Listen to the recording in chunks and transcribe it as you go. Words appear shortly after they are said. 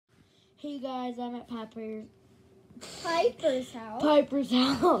Hey guys, I'm at Piper's Piper's house.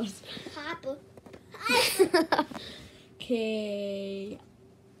 house. Papa. Okay.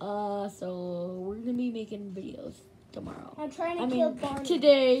 So we're gonna be making videos tomorrow. I'm trying to kill Barney.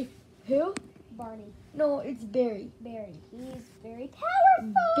 Today. Who? Barney. No, it's Barry. Barry. He's very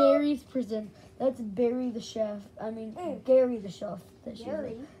powerful. Barry's prison. That's Barry the chef. Gary the chef that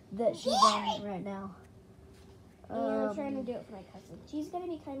she's on right now. And I'm trying to do it for my cousin. She's gonna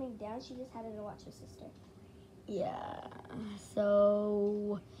be coming down. She just had to watch her sister. Yeah.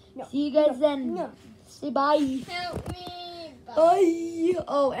 So No. see you guys then. No. Say bye. Help me. Bye.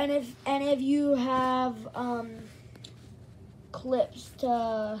 Oh, and if you have clips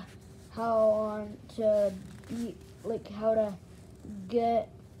to how to get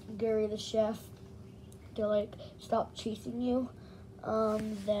Gary the chef to stop chasing you,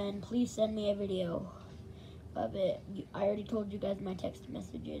 then please send me a video of it. I already told you guys my text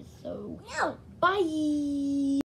messages, so No. bye.